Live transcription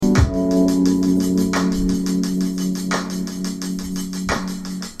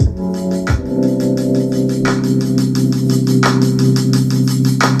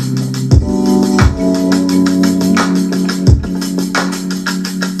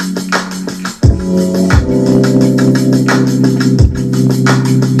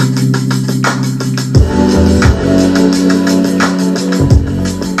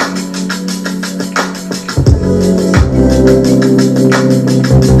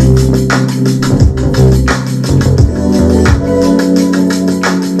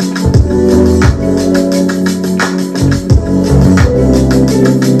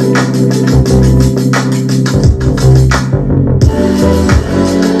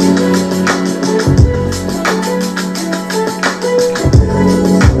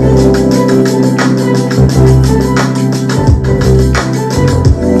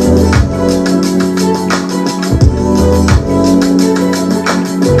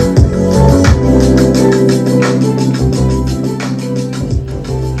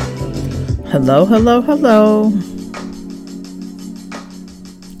Hello, hello, hello.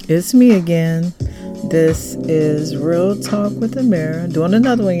 It's me again. This is Real Talk with Amiri. Doing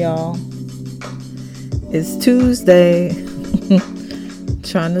another one, y'all. It's Tuesday.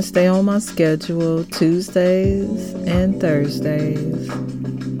 Trying to stay on my schedule. Tuesdays and Thursdays.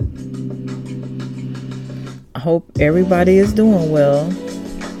 I hope everybody is doing well.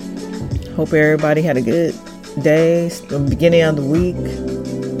 Hope everybody had a good day, the beginning of the week.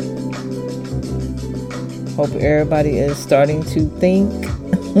 Hope everybody is starting to think.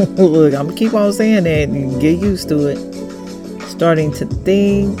 Look, I'm gonna keep on saying that and get used to it. Starting to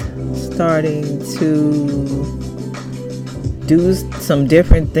think, starting to do some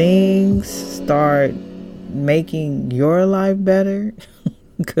different things, start making your life better.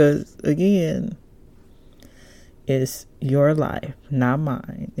 Because again, it's your life, not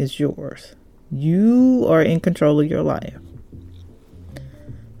mine. It's yours. You are in control of your life.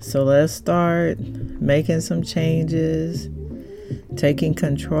 So let's start making some changes, taking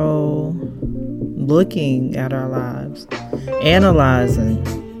control, looking at our lives, analyzing.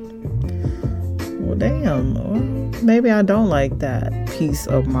 Well, damn, or maybe I don't like that piece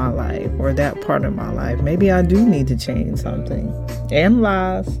of my life or that part of my life. Maybe I do need to change something.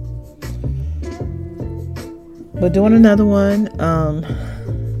 Analyze. But doing another one,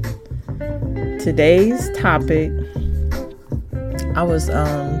 today's topic, I was,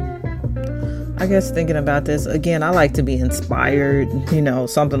 I guess thinking about this again. I like to be inspired,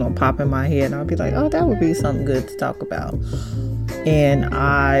 something will pop in my head and I'll be like, oh, that would be something good to talk about. And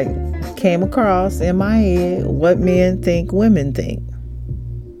I came across in my head what men think women think.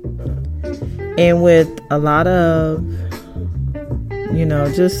 And with a lot of,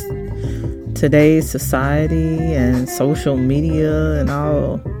 just today's society and social media and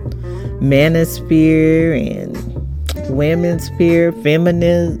all, manosphere and women's sphere,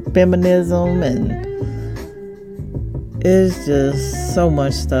 feminism, and it's just so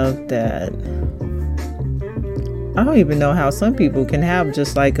much stuff that I don't even know how some people can have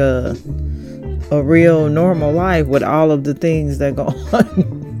just like a real normal life with all of the things that go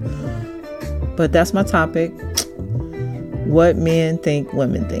on. But that's my topic. What men think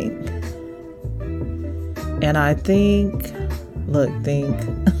women think. And I think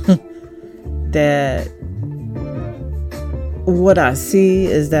that what I see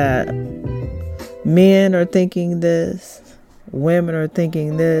is that men are thinking this, women are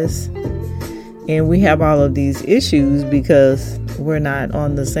thinking this, and we have all of these issues because we're not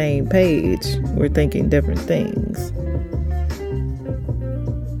on the same page. We're thinking different things.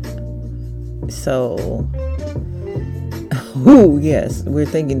 So, yes, we're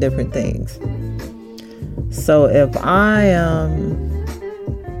thinking different things. So if I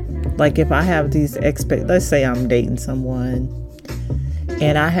if I have these let's say I'm dating someone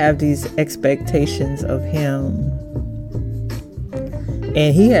and I have these expectations of him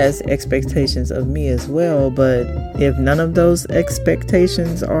and he has expectations of me as well, but if none of those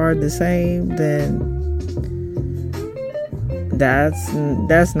expectations are the same, then that's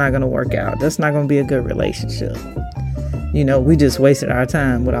not going to work out. That's not going to be a good relationship. We just wasted our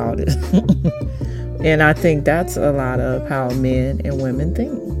time with all this. And I think that's a lot of how men and women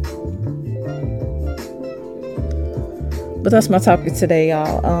think. But that's my topic today,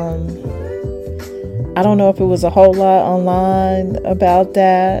 y'all. I don't know if it was a whole lot online about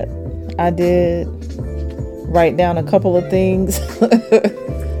that. I did write down a couple of things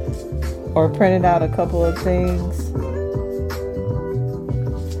or printed out a couple of things.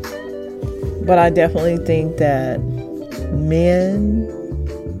 But I definitely think that men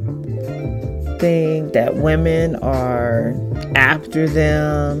think that women are after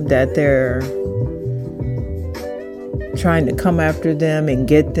them, that they're trying to come after them and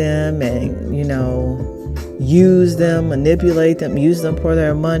get them and, use them, manipulate them, use them for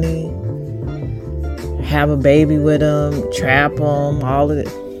their money, have a baby with them, trap them, all of it.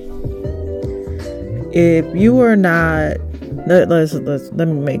 If you are not, let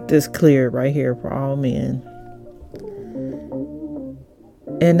me make this clear right here for all men.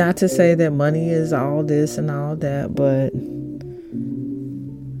 And not to say that money is all this and all that, but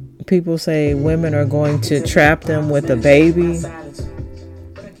people say women are going to trap them with a baby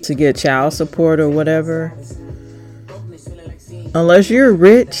to get child support or whatever. Unless you're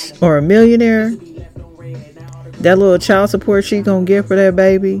rich or a millionaire, that little child support she gonna get for that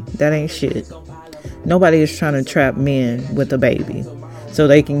baby, that ain't shit. Nobody is trying to trap men with a baby so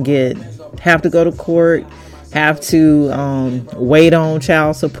they can have to go to court, have to wait on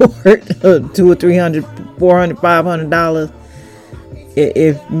child support, $200 or $300, $400, $500.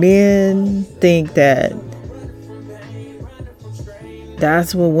 If men think that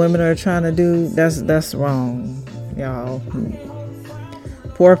That's what women are trying to do. That's wrong, y'all.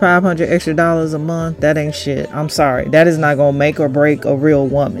 $400 or $500 extra a month, that ain't shit. I'm sorry. That is not gonna make or break a real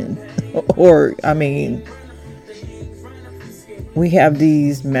woman. Or, I mean, we have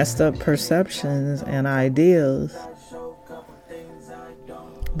these messed up perceptions and ideas.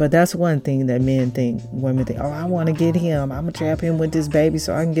 But that's one thing that men think, women think, oh, I want to get him. I'm going to trap him with this baby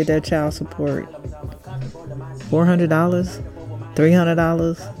so I can get that child support. $400,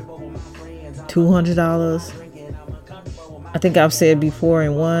 $300, $200. I think I've said before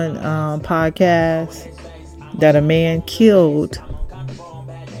in one podcast that a man killed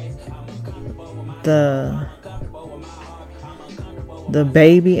the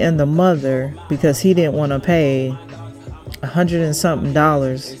baby and the mother because he didn't want to pay $100 and something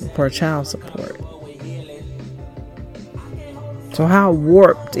for child support. So how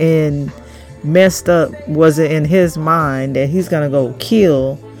warped and messed up was it in his mind that he's gonna go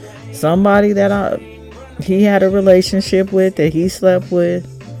kill somebody that he had a relationship with, that he slept with,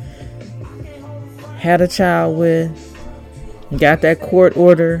 had a child with, got that court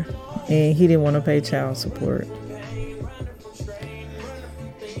order, and he didn't want to pay child support?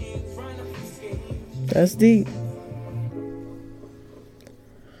 That's deep.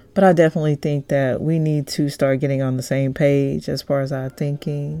 But I definitely think that we need to start getting on the same page as far as our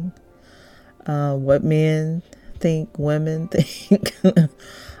thinking. What men think, women think.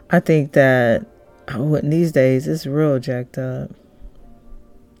 I think that these days it's real jacked up.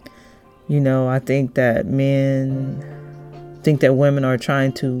 I think that men think that women are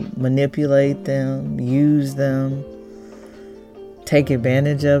trying to manipulate them, use them, take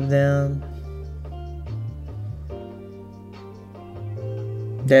advantage of them.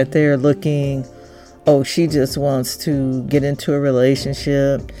 That they're looking, oh, she just wants to get into a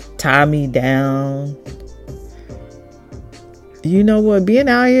relationship, tie me down. You know what? Being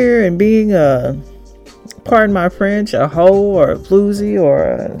out here and being pardon my French, a hoe or a floozy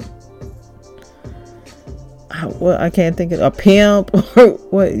or I can't think of a pimp or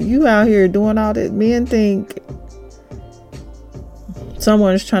what, you out here doing all this. Men think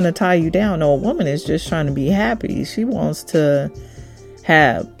someone's trying to tie you down. No, a woman is just trying to be happy. She wants to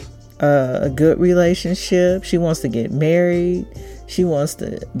have a good relationship. She wants to get married. She wants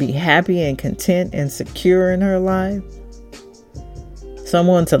to be happy and content and secure in her life.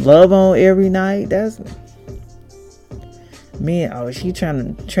 Someone to love on every night. That's me. Oh, she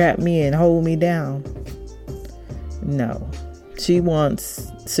trying to trap me and hold me down. No, she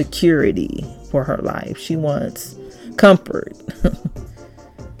wants security for her life. She wants comfort.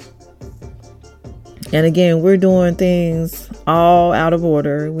 And again, we're doing things all out of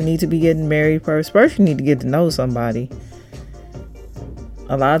order. We need to be getting married first. First, you need to get to know somebody.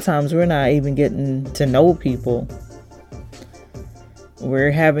 A lot of times, we're not even getting to know people.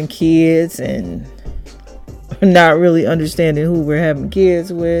 We're having kids and not really understanding who we're having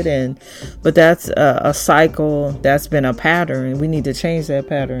kids with. But that's a cycle. That's been a pattern. We need to change that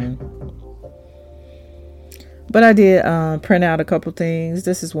pattern. But I did print out a couple things.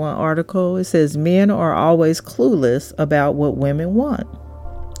 This is one article. It says, men are always clueless about what women want.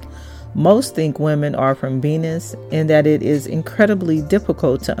 Most think women are from Venus and that it is incredibly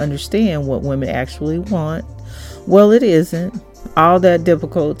difficult to understand what women actually want. Well, it isn't all that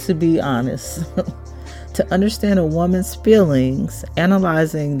difficult, to be honest. To understand a woman's feelings,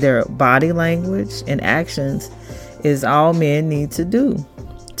 analyzing their body language and actions is all men need to do.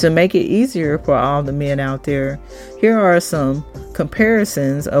 To make it easier for all the men out there, here are some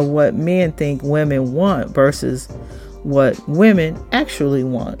comparisons of what men think women want versus what women actually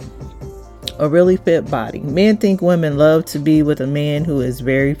want. A really fit body. Men think women love to be with a man who is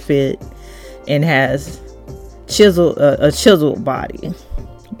very fit and has a chiseled body.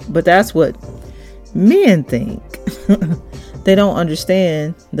 But that's what men think. They don't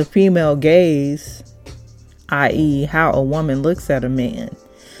understand the female gaze, i.e., how a woman looks at a man.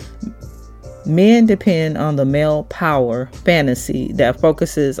 Men depend on the male power fantasy that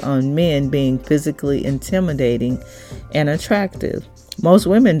focuses on men being physically intimidating and attractive. Most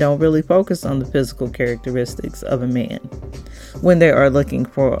women don't really focus on the physical characteristics of a man when they are looking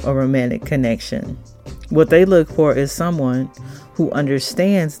for a romantic connection. What they look for is someone who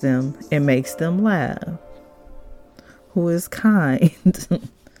understands them and makes them laugh, who is kind,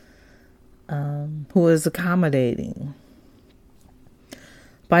 who is accommodating.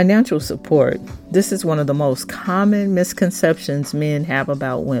 Financial support. This is one of the most common misconceptions men have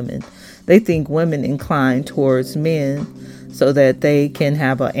about women. They think women incline towards men so that they can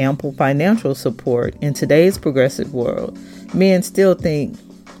have an ample financial support. In today's progressive world, men still think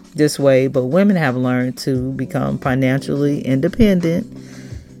this way, but women have learned to become financially independent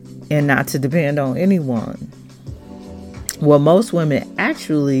and not to depend on anyone. What most women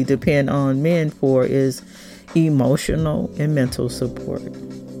actually depend on men for is emotional and mental support.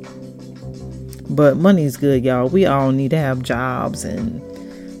 But money's good, y'all. We all need to have jobs, and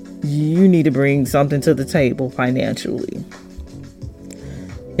you need to bring something to the table financially.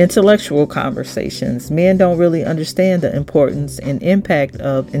 Intellectual conversations. Men don't really understand the importance and impact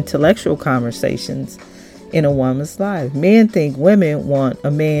of intellectual conversations in a woman's life. Men think women want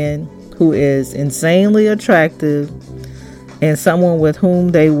a man who is insanely attractive and someone with whom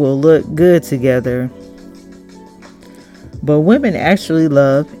they will look good together. But women actually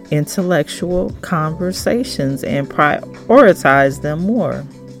love intellectual conversations and prioritize them more.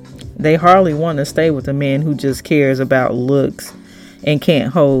 They hardly want to stay with a man who just cares about looks and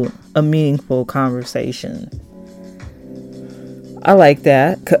can't hold a meaningful conversation. I like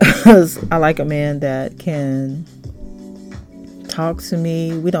that because I like a man that can talk to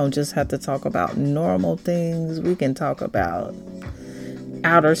me. We don't just have to talk about normal things. We can talk about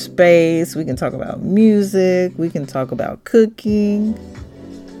outer space. We can talk about music. We can talk about cooking.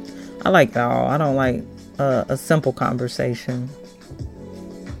 I like that all. I don't like a simple conversation.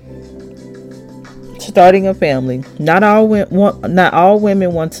 Starting a family. Not all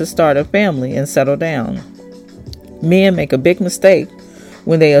women want to start a family and settle down. Men make a big mistake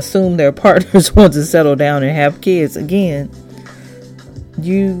when they assume their partners want to settle down and have kids. Again,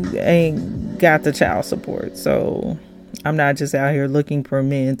 you ain't got the child support, so I'm not just out here looking for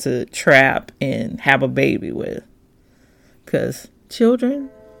men to trap and have a baby with. Because children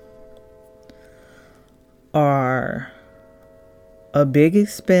are a big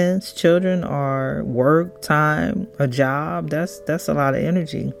expense. Children are work, time, a job. That's a lot of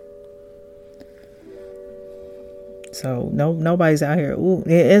energy. So nobody's out here. Ooh,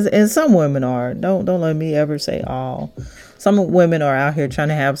 and some women are. Don't let me ever say all. Some women are out here trying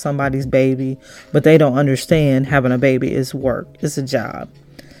to have somebody's baby, but they don't understand having a baby is work. It's a job.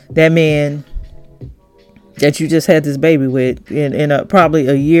 That man that you just had this baby with in probably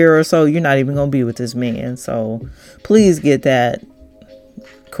a year or so, you're not even going to be with this man. So please get that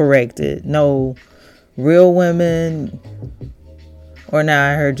corrected. No, real women are not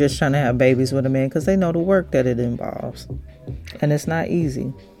out here just trying to have babies with a man because they know the work that it involves. And it's not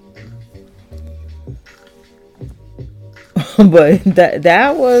easy. But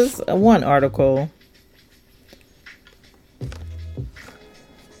that was one article.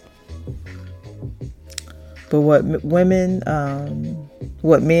 But what men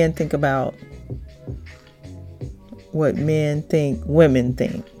think about what men think women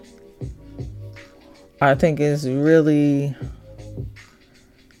think, I think is really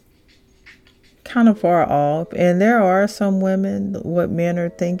kind of far off. And there are some women, what men are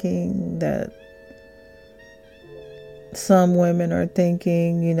thinking that some women are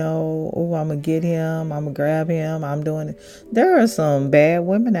thinking, oh, I'm going to get him, I'm going to grab him, I'm doing it. There are some bad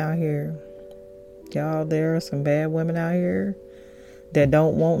women out here. Y'all, there are some bad women out here that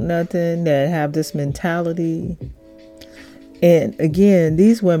don't want nothing, that have this mentality. And again,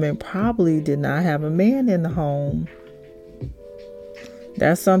 these women probably did not have a man in the home.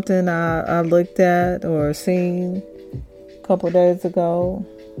 That's something I looked at or seen a couple days ago.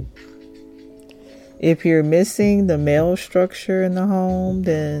 If you're missing the male structure in the home,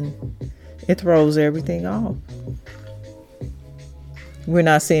 then it throws everything off. We're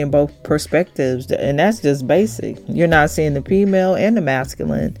not seeing both perspectives, and that's just basic. You're not seeing the female and the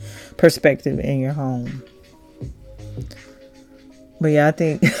masculine perspective in your home. But yeah, I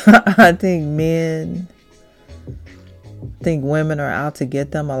think men think women are out to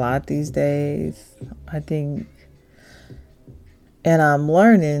get them a lot these days. And I'm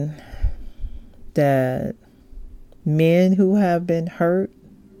learning that men who have been hurt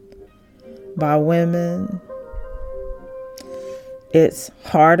by women, it's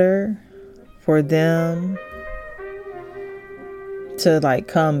harder for them to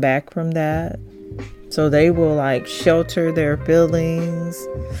come back from that. So they will shelter their feelings.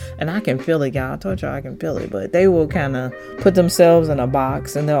 And I can feel it, y'all. I told y'all I can feel it. But they will kind of put themselves in a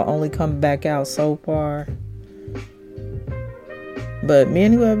box and they'll only come back out so far. But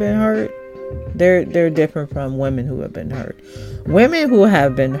men who have been hurt, they're different from women who have been hurt. Women who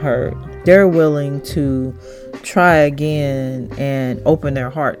have been hurt, they're willing to try again and open their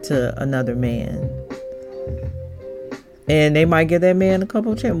heart to another man. And they might give that man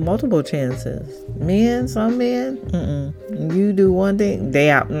multiple chances. Some men, you do one thing, they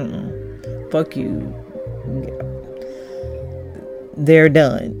out. Fuck you. They're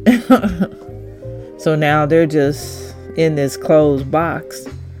done. So now they're just in this closed box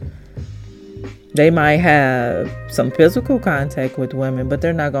They might have some physical contact with women, but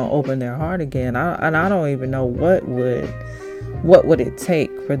they're not going to open their heart again. I don't even know what would it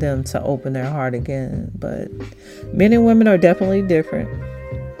take for them to open their heart again. But men and women are definitely different.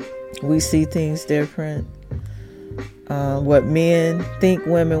 We see things different. What men think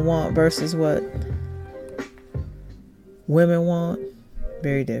women want versus what women want,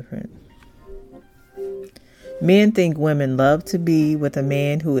 very different. Men think women love to be with a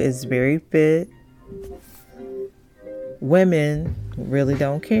man who is very fit. Women really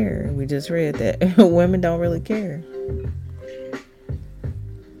don't care. We just read that. Women don't really care.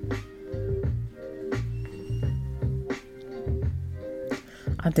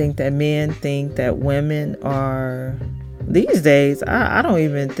 I think that men think that women are, these days, I don't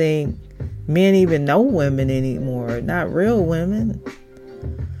even think men even know women anymore. Not real women.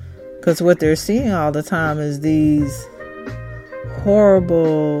 Because what they're seeing all the time is these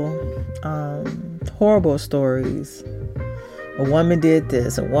horrible stories. A woman did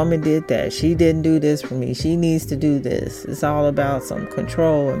this, a woman did that. She didn't do this for me. She needs to do this. It's all about some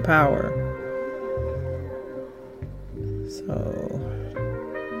control and power. So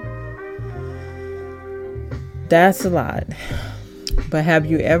that's a lot. But have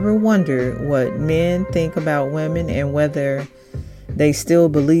you ever wondered what men think about women and whether they still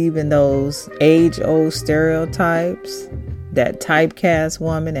believe in those age-old stereotypes that typecast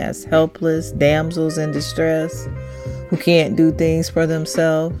women as helpless damsels in distress who can't do things for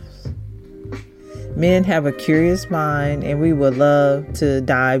themselves? Men have a curious mind, and we would love to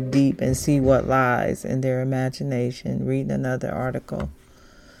dive deep and see what lies in their imagination. Reading another article.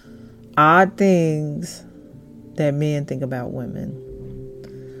 Odd things that men think about women.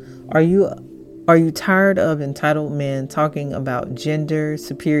 Are you tired of entitled men talking about gender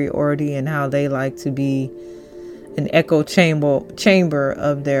superiority and how they like to be an echo chamber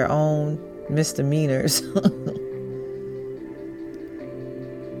of their own misdemeanors?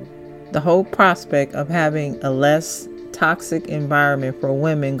 The whole prospect of having a less toxic environment for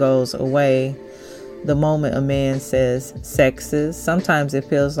women goes away the moment a man says sexist. Sometimes it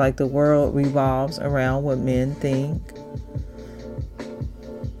feels like the world revolves around what men think.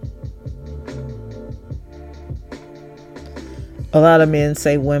 A lot of men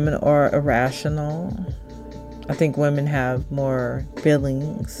say women are irrational. I think women have more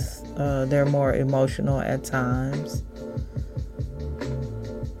feelings. They're more emotional at times.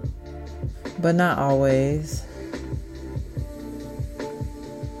 But not always.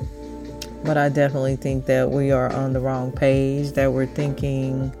 But I definitely think that we are on the wrong page, that we're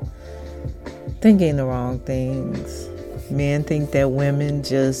thinking the wrong things. Men think that women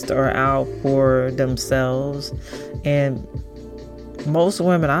just are out for themselves. And most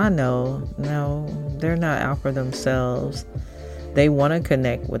women I know, no, they're not out for themselves. They want to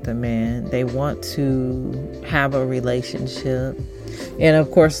connect with a man. They want to have a relationship. And of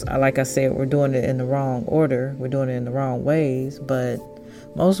course, like I said, we're doing it in the wrong order. We're doing it in the wrong ways. But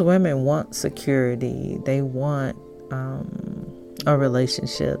most women want security. They want a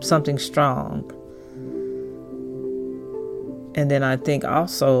relationship, something strong. And then I think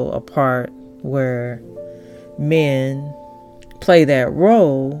also a part where men play that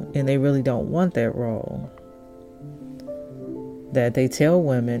role and they really don't want that role. That they tell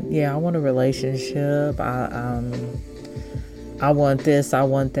women, yeah, I want a relationship. I want this, I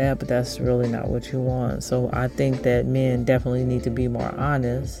want that, but that's really not what you want. So I think that men definitely need to be more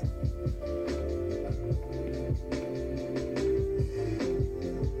honest.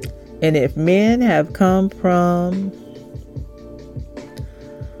 And if men have come from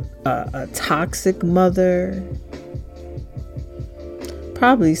a toxic mother,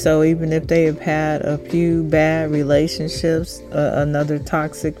 probably so, even if they have had a few bad relationships, another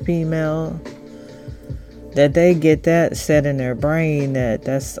toxic female, that they get that set in their brain that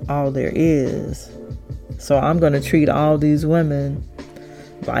that's all there is. So I'm going to treat all these women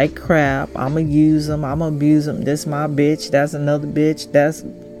like crap. I'm going to use them. I'm going to abuse them. This my bitch. That's another bitch.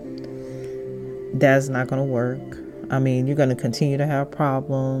 That's not going to work. I mean, you're going to continue to have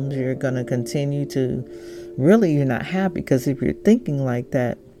problems. You're going to continue to, really, you're not happy, because if you're thinking like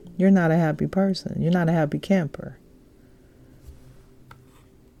that, you're not a happy person. You're not a happy camper.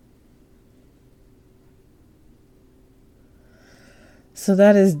 So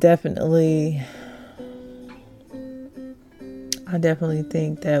that is definitely, I definitely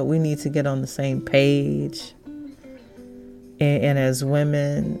think that we need to get on the same page. And as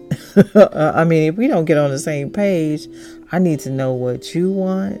women, I mean, if we don't get on the same page, I need to know what you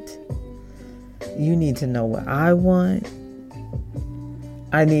want. You need to know what I want.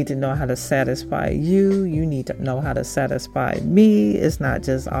 I need to know how to satisfy you. You need to know how to satisfy me. It's not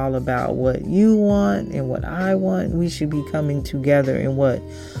just all about what you want and what I want. We should be coming together in what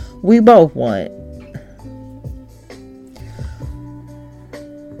we both want.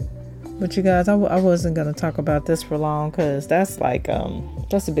 But you guys, I wasn't going to talk about this for long because that's like,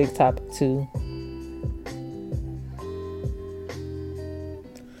 that's a big topic too.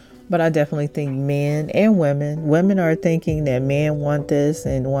 But I definitely think men and women are thinking that men want this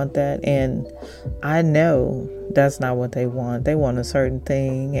and want that. And I know that's not what they want. They want a certain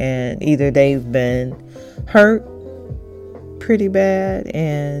thing, and either they've been hurt pretty bad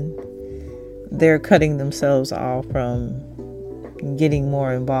and they're cutting themselves off from getting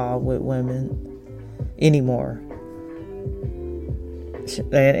more involved with women anymore.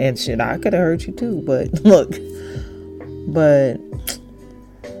 And shit, I could have hurt you too, but look,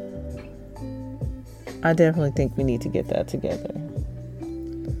 I definitely think we need to get that together.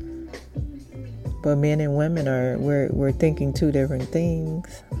 But men and women we're thinking two different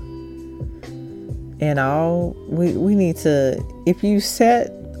things. And we need to, if you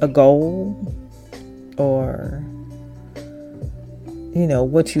set a goal or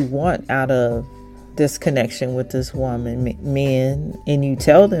what you want out of this connection with this woman, men, and you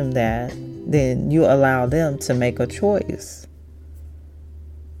tell them that, then you allow them to make a choice.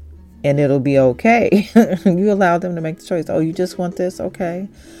 And it'll be okay. You allow them to make the choice. Oh, you just want this? Okay.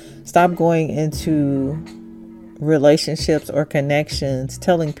 Stop going into relationships or connections,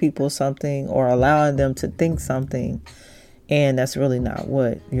 telling people something or allowing them to think something. And that's really not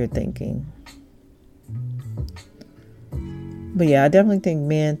what you're thinking. But yeah, I definitely think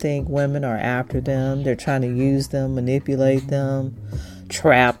men think women are after them. They're trying to use them, manipulate them,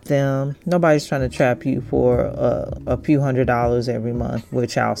 trap them. Nobody's trying to trap you for a few $100s every month with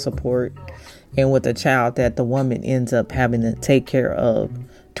child support and with a child that the woman ends up having to take care of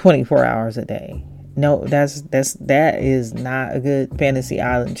 24 hours a day. No, that is not a good fantasy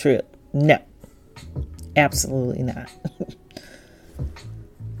island trip. No, absolutely not.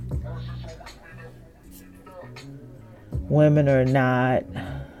 Women are not,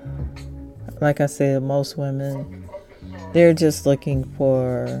 like I said, most women, they're just looking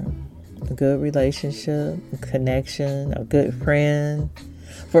for a good relationship, a connection, a good friend.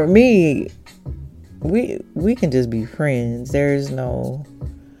 For me, we can just be friends. There's no,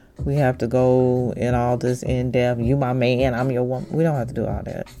 we have to go in all this in-depth, you my man, I'm your woman. We don't have to do all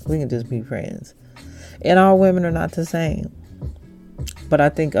that. We can just be friends. And all women are not the same. But I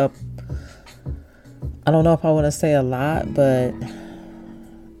think I don't know if I want to say a lot, but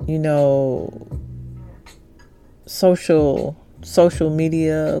social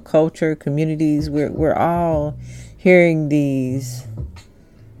media, culture, communities, we're all hearing these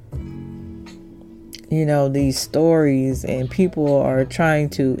these stories, and people are trying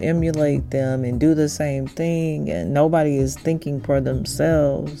to emulate them and do the same thing, and nobody is thinking for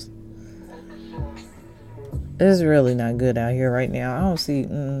themselves. It's really not good out here right now. I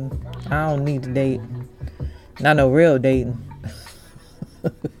don't need to date. Not no real dating.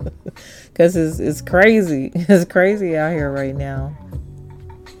 Because it's crazy. It's crazy out here right now.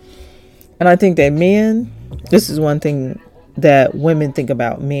 And I think that men, this is one thing that women think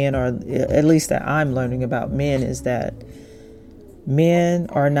about men, or at least that I'm learning about men, is that men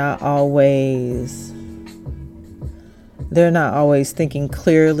are not always, they're not always thinking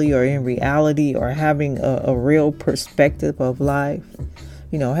clearly or in reality or having a real perspective of life.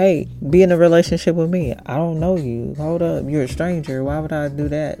 Hey, be in a relationship with me. I don't know you. Hold up. You're a stranger. Why would I do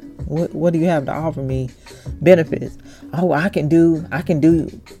that? What do you have to offer me? Benefits. Oh, I can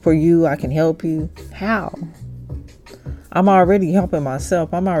do for you. I can help you. How? I'm already helping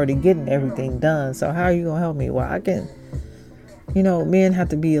myself. I'm already getting everything done. So how are you going to help me? Well, I can, men have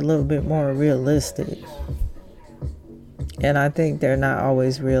to be a little bit more realistic. And I think they're not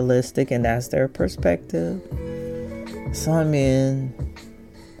always realistic, and that's their perspective. Some men,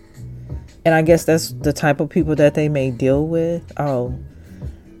 and I guess that's the type of people that they may deal with. Oh,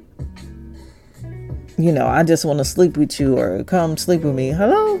 I just want to sleep with you, or come sleep with me.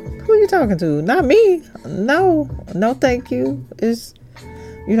 Hello? Who are you talking to? Not me. No, thank you. It's,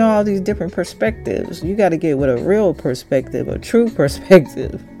 all these different perspectives. You got to get with a real perspective, a true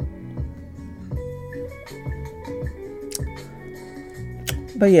perspective.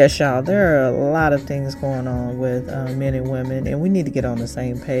 But yes, y'all, there are a lot of things going on with men and women, and we need to get on the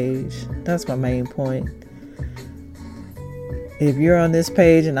same page. That's my main point. If you're on this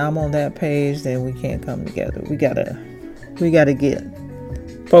page and I'm on that page, then we can't come together. We gotta get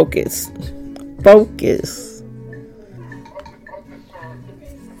focused. Focus.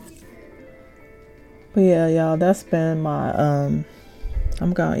 But yeah, y'all, that's been my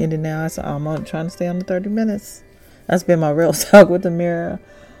I'm going to end it now. I'm trying to stay on the 30 minutes. That's been my Real Talk with Amiri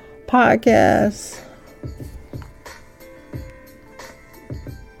podcast.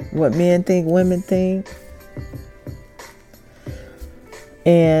 What men think, women think.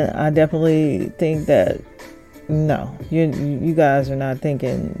 And I definitely think that no, you guys are not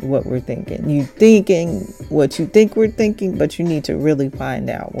thinking what we're thinking. You thinking what you think we're thinking, but you need to really find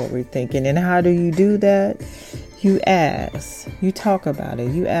out what we're thinking. And how do you do that? You ask. You talk about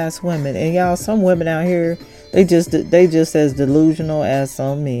it. You ask women. And y'all, some women out here, they just as delusional as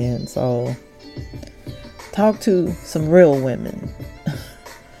some men. So talk to some real women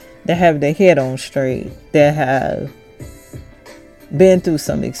that have their head on straight, that have been through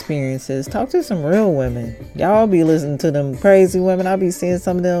some experiences. Talk to some real women. Y'all be listening to them crazy women. I'll be seeing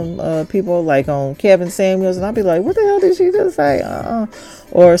some of them people like on Kevin Samuels, and I'll be like, what the hell did she just say?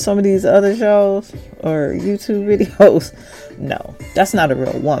 Or some of these other shows or YouTube videos. No, that's not a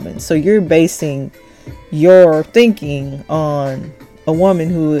real woman. So you're basing your thinking on a woman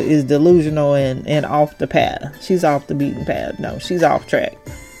who is delusional and off the path. She's off the beaten path. No, she's off track.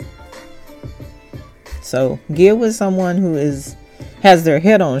 So get with someone who has their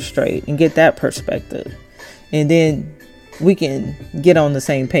head on straight and get that perspective. And then we can get on the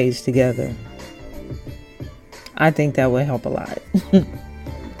same page together. I think that would help a lot.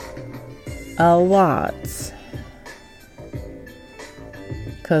 A lot.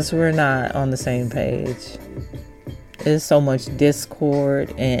 Because we're not on the same page. There's so much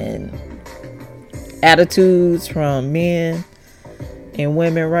discord and attitudes from men and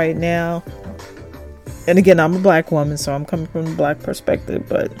women right now. And again, I'm a black woman, so I'm coming from the black perspective,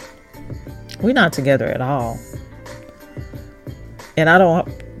 but we're not together at all. And I don't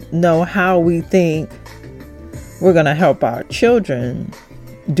know how we think we're going to help our children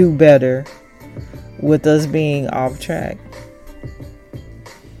do better with us being off track.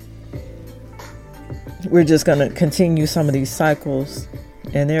 We're just going to continue some of these cycles,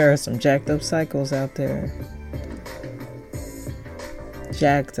 and there are some jacked up cycles out there.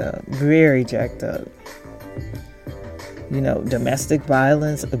 Jacked up, very jacked up. You know, domestic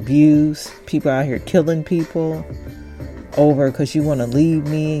violence, abuse, people out here killing people over because you want to leave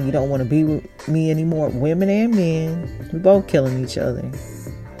me and you don't want to be with me anymore. Women and men, we both killing each other.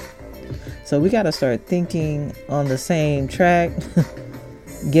 So we got to start thinking on the same track,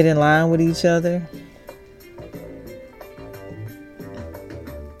 get in line with each other,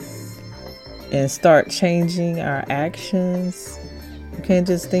 and start changing our actions. You can't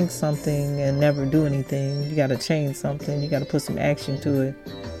just think something and never do anything. You got to change something. You got to put some action to it.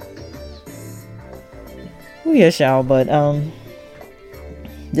 Well, yes, y'all. But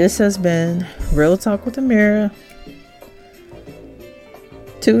this has been Real Talk with Amiri.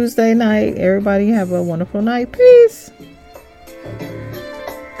 Tuesday night. Everybody have a wonderful night. Peace.